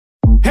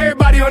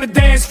Everybody on the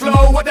dance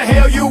floor, what the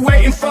hell you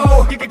waiting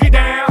for? Get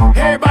down.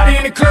 Everybody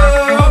in the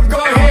club, go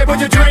ahead, put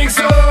your drinks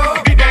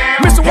up. Get down.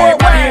 Mr.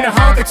 Worldwide. Everybody in the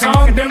honky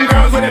tonk, them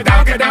girls with a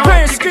donkey down.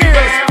 Playing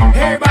skills.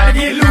 Everybody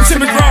get loose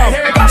tonight.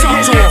 Everybody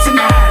get lit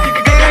tonight.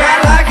 I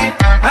like it,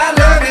 I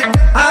love it,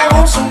 I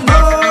want some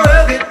more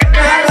of it.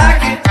 I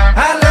like it,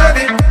 I love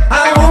it,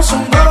 I want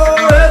some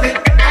more of it.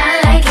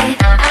 I like it,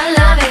 I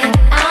love it,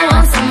 I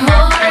want some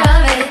more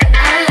of it.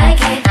 I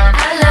like it,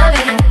 I love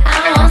it, I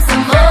want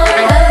some more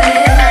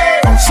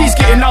of it. She's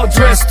getting all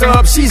dressed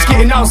up, she's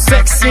getting all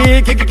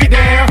sexy. Get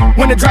down.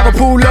 When the driver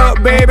pull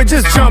up, baby,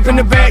 just jump in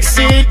the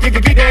backseat.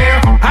 Get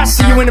down. I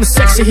see you in them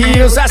sexy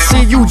heels, I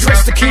see you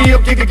dressed to kill.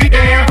 Get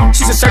down.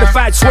 She's a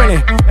certified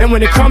 20, and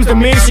when it comes to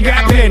me, she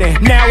got plenty.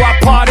 Now I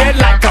party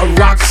like a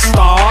rock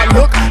star,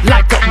 look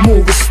like a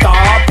movie star,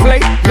 play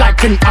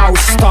like an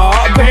all-star.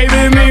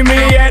 Baby, meet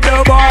me at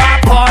the bar. I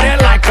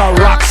party like a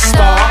rock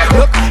star,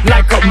 look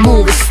like a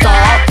movie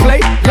star,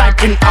 play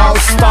like an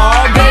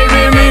all-star.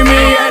 Baby, meet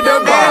me at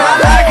the bar. I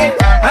like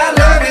it, I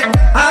love it,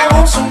 I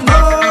want some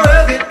more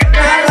of it.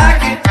 I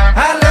like it,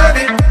 I love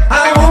it,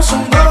 I want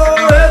some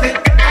more of it.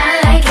 I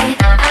like it,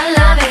 I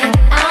love it,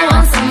 I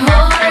want some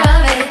more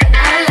of it.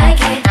 I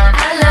like it,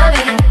 I love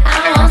it, I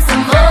want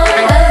some more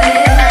of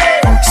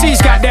it.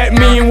 She's got that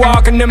mean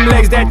walk and them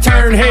legs that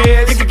turn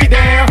heads. Get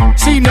down.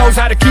 She knows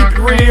how to keep it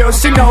real,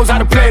 she knows how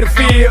to play the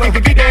field.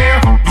 Get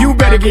down. You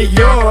better get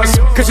yours,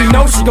 cause you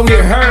know she gon'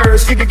 get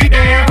hers. Get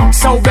down.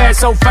 So bad,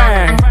 so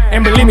fine,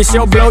 and believe me,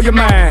 she'll blow your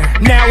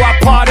mind. Now I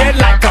party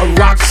like a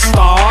rock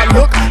star,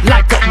 look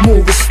like a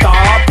movie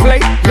star, play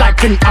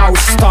like an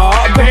all-star.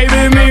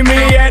 Baby, meet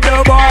me at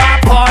the bar. I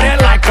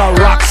party like a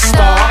rock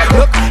star,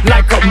 look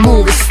like a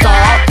movie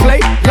star, play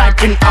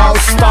like an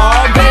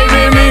all-star.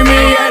 Baby, meet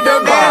me at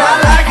the bar.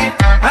 I like it,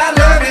 I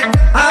love it,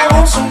 I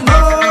want some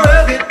more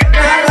of it.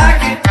 I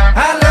like it,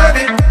 I love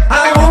it,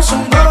 I want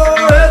some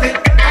more of it.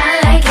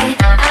 I like it,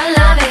 I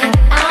love it,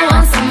 I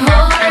want some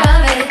more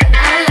of it.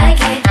 I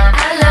like it,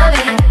 I love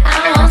it,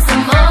 I want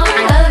some more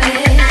of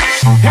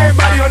it.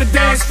 Everybody on the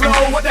dance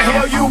floor, what the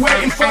hell you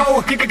waiting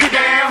for? Get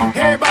down.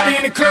 Everybody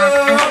in the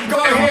club,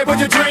 go ahead, put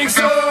your drinks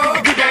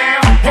up. Get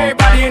down.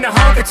 Everybody in the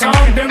honky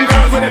tonk, them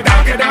girls with a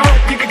donkey down.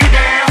 Get